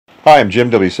Hi, I'm Jim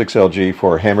W6LG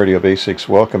for Ham Radio Basics.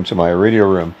 Welcome to my radio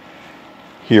room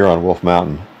here on Wolf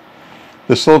Mountain.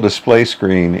 This little display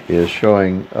screen is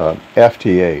showing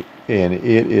FT8, and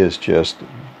it is just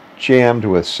jammed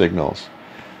with signals.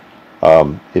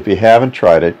 If you haven't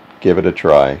tried it, give it a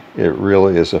try. It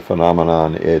really is a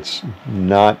phenomenon. It's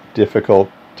not difficult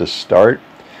to start.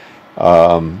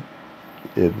 You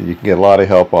can get a lot of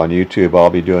help on YouTube.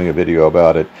 I'll be doing a video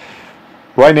about it.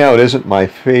 Right now it isn't my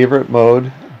favorite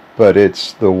mode, but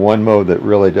it's the one mode that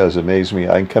really does amaze me.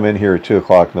 I can come in here at 2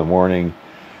 o'clock in the morning.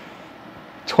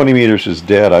 20 meters is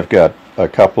dead. I've got a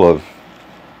couple of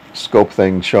scope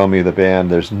things showing me the band.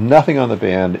 There's nothing on the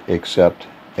band except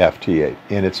FT8,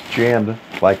 and it's jammed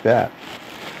like that.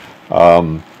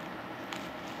 The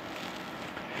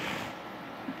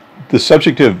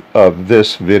subject of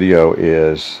this video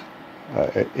is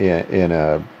in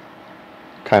a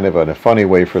kind of in a funny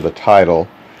way for the title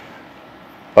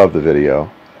of the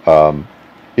video.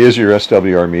 Is your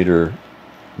SWR meter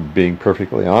being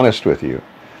perfectly honest with you?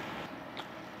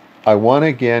 I want to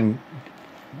again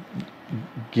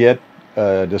get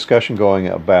a discussion going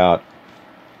about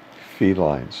feed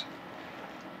lines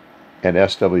and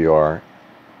SWR.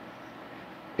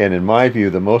 And in my view,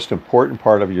 the most important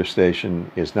part of your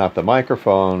station is not the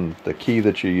microphone, the key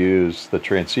that you use, the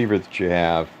transceiver that you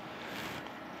have.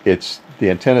 It's the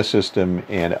antenna system,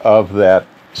 and of that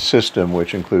system,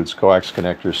 which includes coax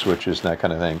connectors, switches, and that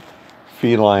kind of thing,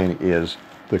 feed line is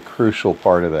the crucial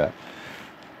part of that.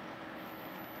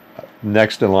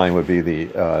 Next in line would be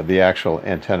the actual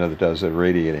antenna that does the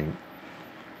radiating.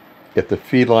 If the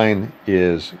feed line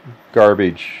is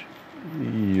garbage,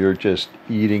 you're just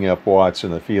eating up watts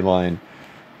in the feed line.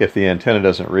 If the antenna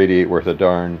doesn't radiate worth a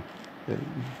darn,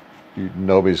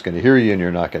 nobody's going to hear you, and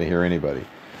you're not going to hear anybody.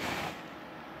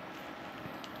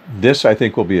 This, I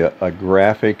think, will be a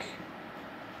graphic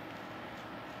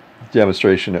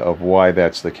demonstration of why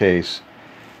that's the case.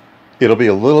 It'll be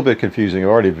a little bit confusing. I've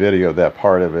already videoed that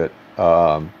part of it.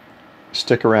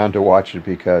 Stick around to watch it,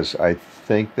 because I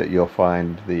think that you'll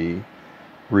find the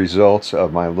results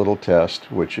of my little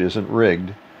test, which isn't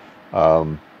rigged,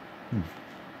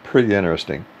 pretty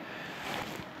interesting.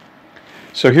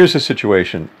 So here's the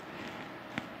situation.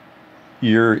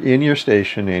 You're in your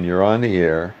station and you're on the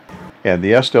air, and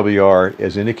the SWR,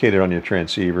 as indicated on your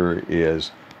transceiver, is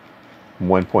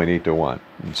 1.8 to 1.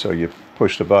 And so you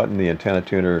push the button, the antenna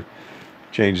tuner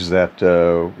changes that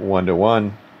to 1 to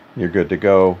 1, you're good to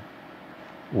go.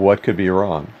 What could be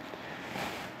wrong?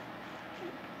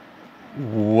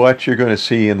 What you're going to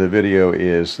see in the video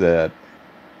is that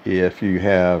if you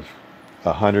have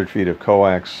 100 feet of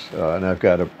coax, and I've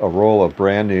got a roll of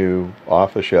brand new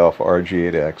off-the-shelf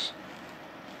RG8X,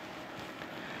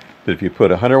 but if you put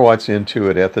 100 watts into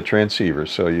it at the transceiver,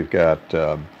 so you've got,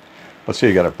 let's say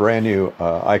you got a brand new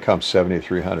ICOM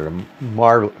 7300,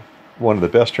 one of the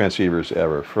best transceivers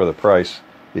ever. For the price,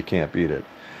 you can't beat it.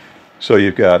 So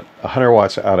you've got 100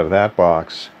 watts out of that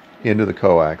box into the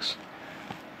coax.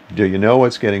 Do you know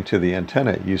what's getting to the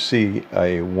antenna? You see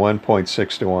a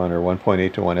 1.6 to 1 or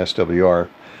 1.8 to 1 SWR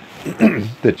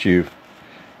that you've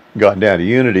gotten down to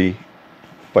unity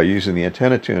by using the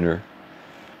antenna tuner.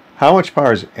 How much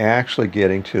power is actually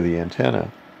getting to the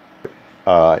antenna?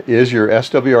 Is your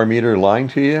SWR meter lying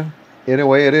to you? In a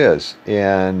way it is,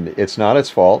 and it's not its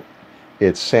fault.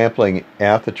 It's sampling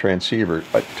at the transceiver.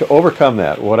 But to overcome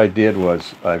that, what I did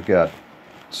was I've got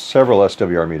several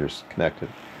SWR meters connected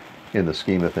in the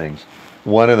scheme of things.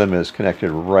 One of them is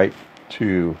connected right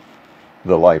to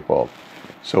the light bulb,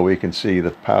 so we can see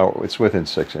the power. It's within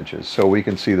 6 inches, so we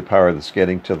can see the power that's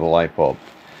getting to the light bulb.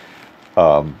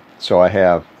 So I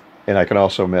have, and I can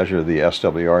also measure the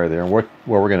SWR there. And what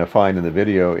we're going to find in the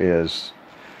video is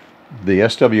the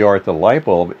SWR at the light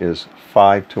bulb is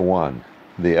 5 to 1.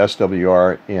 The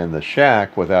SWR in the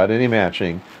shack, without any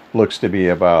matching, looks to be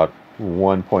about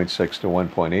 1.6 to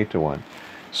 1.8 to 1.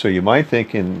 So you might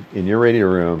think in your radio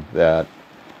room that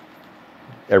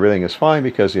everything is fine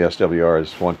because the SWR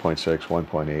is 1.6,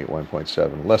 1.8,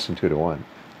 1.7, less than 2 to 1.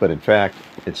 But in fact,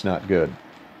 it's not good.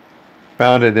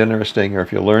 Found it interesting, or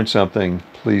if you learned something,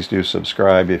 please do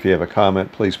subscribe. If you have a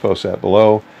comment, please post that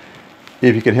below.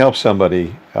 If you can help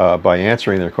somebody by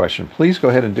answering their question, please go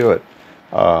ahead and do it.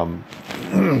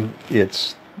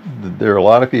 There are a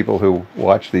lot of people who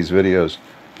watch these videos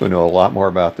who know a lot more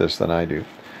about this than I do.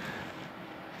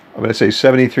 I'm going to say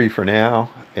 73 for now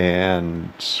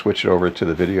and switch it over to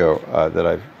the video that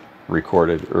I've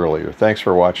recorded earlier. Thanks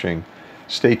for watching.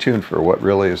 Stay tuned for what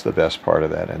really is the best part of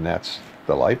that, and that's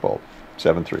the light bulb.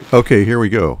 7.3. Okay, here we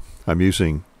go. I'm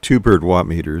using two bird watt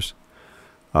meters.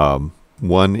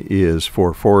 One is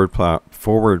for forward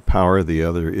power, the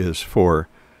other is for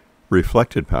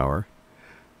reflected power,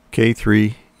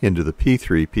 K3 into the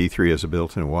P3. P3 is a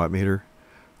built-in watt meter.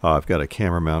 I've got a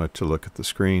camera mounted to look at the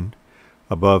screen.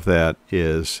 Above that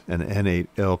is an N8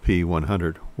 LP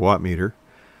 100 watt meter.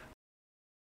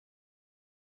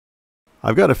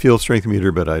 I've got a field strength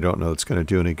meter, but I don't know it's going to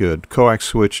do any good. Coax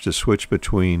switch to switch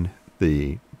between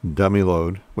the dummy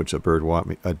load, which is a bird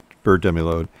dummy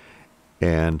load,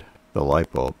 and the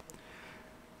light bulb.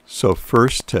 So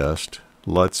first test,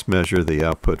 let's measure the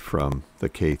output from the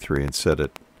K3 and set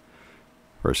it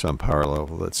for some power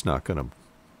level that's not going to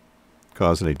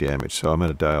cause any damage. So I'm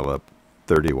going to dial up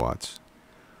 30 watts.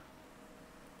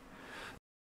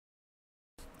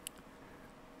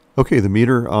 Okay, the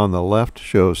meter on the left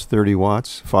shows 30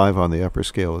 watts, 5 on the upper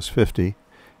scale is 50.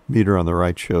 Meter on the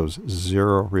right shows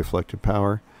 0 reflected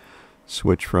power.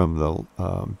 Switch from the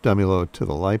dummy load to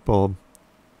the light bulb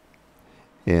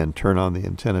and turn on the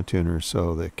antenna tuner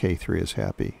so the K3 is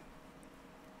happy.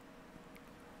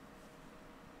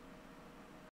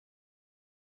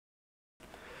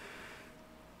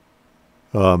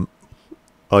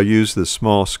 I'll use the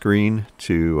small screen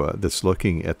that's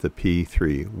looking at the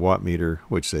P3 watt meter,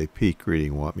 which is a peak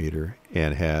reading watt meter,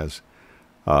 and has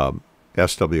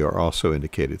SWR also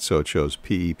indicated, so it shows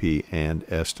PEP and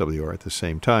SWR at the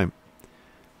same time.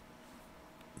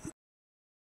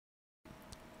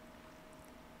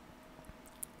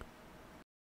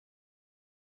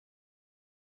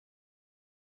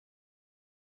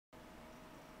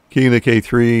 Keying the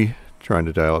K3, trying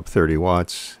to dial up 30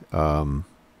 watts.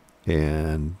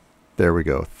 And there we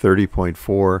go, 30.4,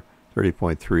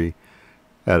 30.3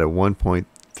 at a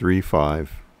 1.35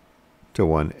 to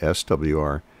 1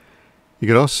 SWR. You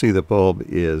can also see the bulb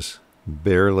is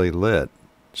barely lit.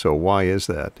 So why is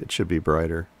that? It should be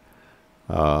brighter.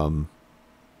 Let's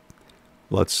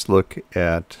look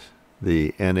at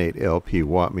the N8 LP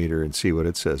watt meter and see what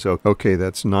it says. Okay,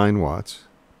 that's 9 watts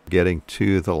getting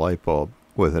to the light bulb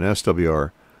with an SWR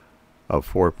of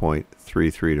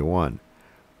 4.33 to 1.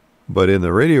 But in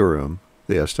the radio room,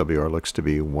 the SWR looks to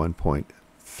be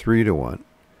 1.3 to 1.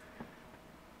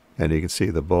 And you can see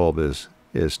the bulb is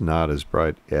not as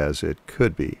bright as it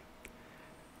could be,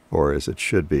 or as it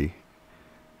should be.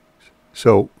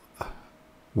 So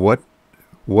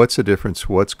what's the difference?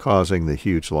 What's causing the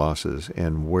huge losses?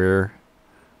 And where,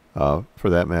 for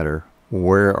that matter,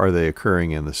 where are they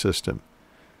occurring in the system?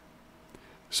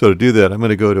 So to do that, I'm going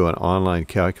to go to an online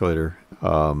calculator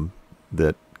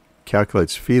that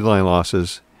calculates feed line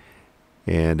losses,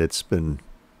 and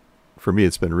for me,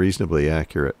 it's been reasonably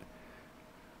accurate.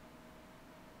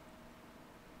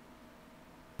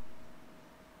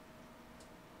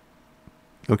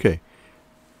 Okay,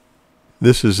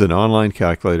 this is an online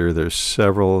calculator. There's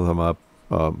several of them up.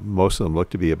 Most of them look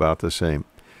to be about the same.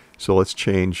 So let's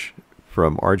change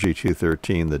from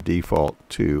RG213, the default,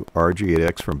 to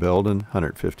RG8X from Belden,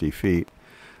 150 feet.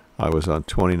 I was on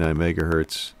 29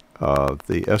 megahertz.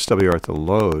 The SWR at the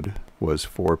load was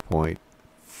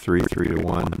 4.33 to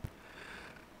 1.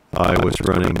 I was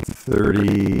running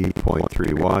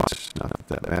 30.3 watts. Not that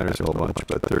that matters a whole bunch,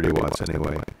 but 30 watts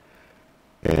anyway.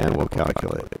 And we'll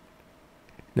calculate it.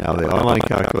 Now the online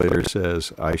calculator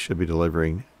says I should be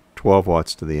delivering 12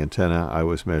 watts to the antenna. I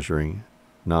was measuring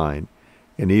 9.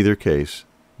 In either case,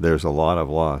 there's a lot of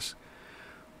loss.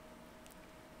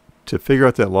 To figure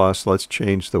out that loss, let's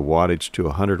change the wattage to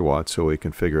 100 watts so we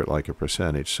can figure it like a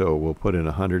percentage. So we'll put in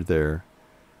 100 there,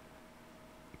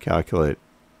 calculate,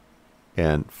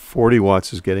 and 40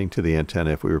 watts is getting to the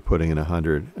antenna if we were putting in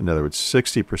 100. In other words,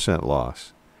 60%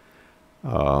 loss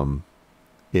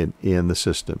in the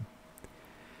system.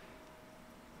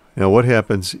 Now what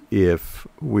happens if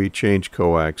we change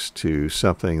coax to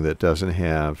something that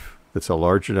that's a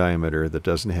larger diameter, that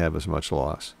doesn't have as much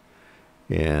loss?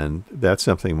 And that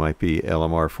something might be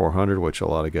LMR 400, which a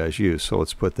lot of guys use. So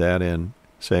let's put that in,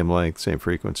 same length, same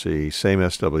frequency, same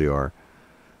SWR.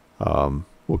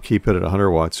 We'll keep it at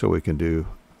 100 watts so we can do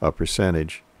a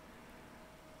percentage.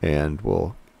 And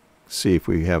we'll see if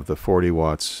we have the 40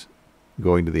 watts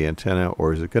going to the antenna,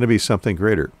 or is it going to be something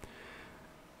greater?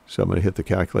 So I'm going to hit the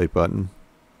calculate button.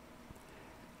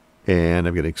 And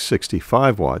I'm getting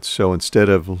 65 watts. So instead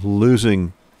of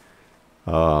losing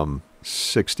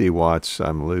 60 watts,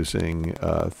 I'm losing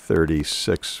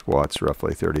 36 watts,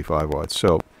 roughly 35 watts.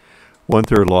 So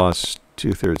 1/3 loss,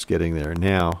 2/3 getting there.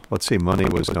 Now, let's say money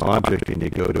was no object and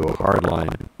you go to a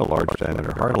hardline, a large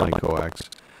diameter hardline coax,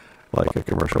 like a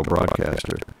commercial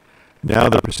broadcaster. Now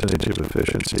the percentage of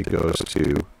efficiency goes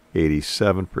to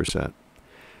 87%.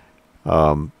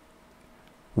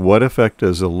 What effect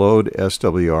does the load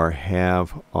SWR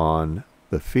have on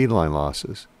the feed line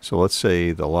losses? So let's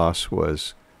say the loss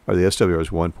was, or the SWR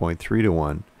was 1.3 to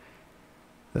 1,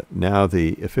 Now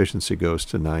the efficiency goes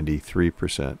to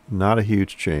 93%. Not a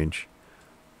huge change,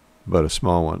 but a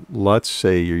small one. Let's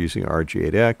say you're using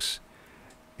RG8X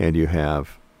and you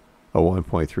have a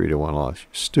 1.3 to 1 loss.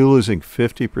 Still losing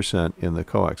 50% in the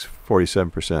coax,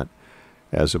 47%,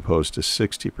 as opposed to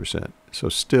 60%. So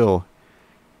still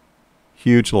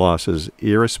huge losses,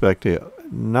 irrespective,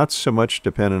 not so much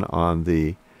dependent on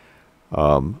the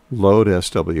load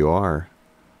SWR,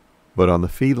 but on the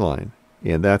feed line.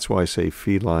 And that's why I say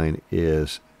feed line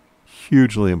is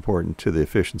hugely important to the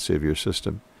efficiency of your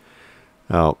system.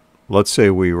 Now, let's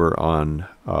say we were on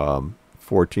 14.2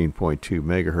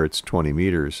 megahertz, 20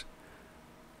 meters.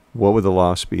 What would the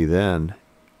loss be then?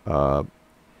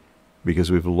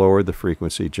 Because we've lowered the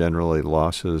frequency, generally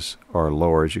losses are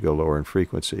lower as you go lower in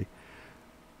frequency.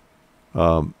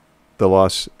 The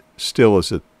loss still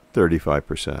is at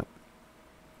 35%.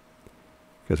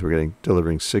 Because we're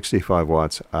delivering 65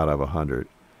 watts out of 100.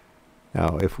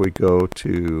 Now, if we go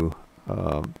to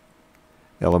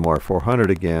LMR 400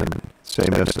 again, same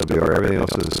SWR, everything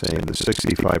else is the same. The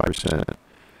 65%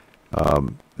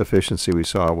 efficiency we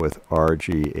saw with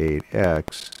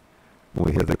RG8X, when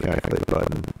we hit the calculate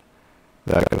button,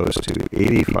 that goes to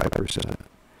 85%.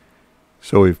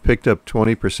 So we've picked up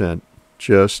 20%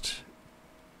 just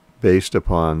based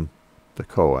upon the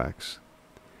coax.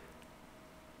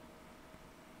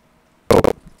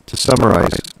 To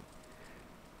summarize,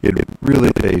 it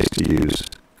really pays to use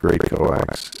great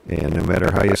coax, and no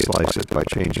matter how you slice it, by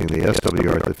changing the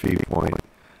SWR at the feed point,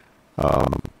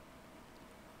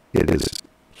 it is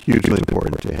hugely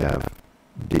important to have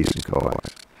decent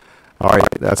coax. All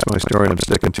right, that's my story, and I'm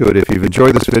sticking to it. If you've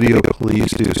enjoyed this video,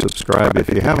 please do subscribe.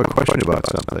 If you have a question about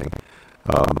something,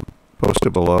 post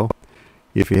it below.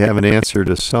 If you have an answer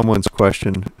to someone's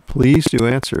question, please do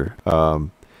answer.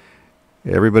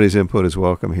 Everybody's input is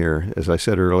welcome here. As I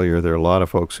said earlier, there are a lot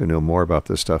of folks who know more about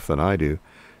this stuff than I do.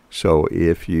 So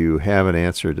if you have an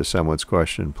answer to someone's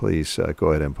question, please go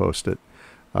ahead and post it.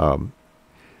 The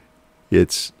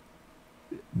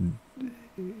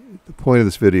point of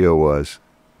this video was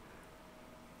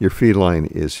your feed line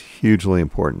is hugely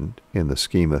important in the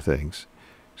scheme of things.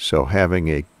 So having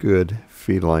a good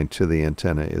feed line to the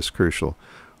antenna is crucial.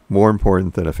 More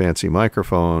important than a fancy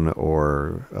microphone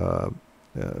or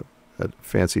a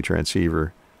fancy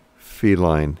transceiver. Feed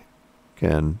line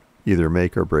can either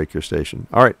make or break your station.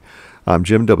 All right, I'm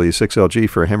Jim W6LG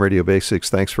for Ham Radio Basics.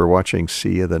 Thanks for watching.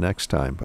 See you the next time.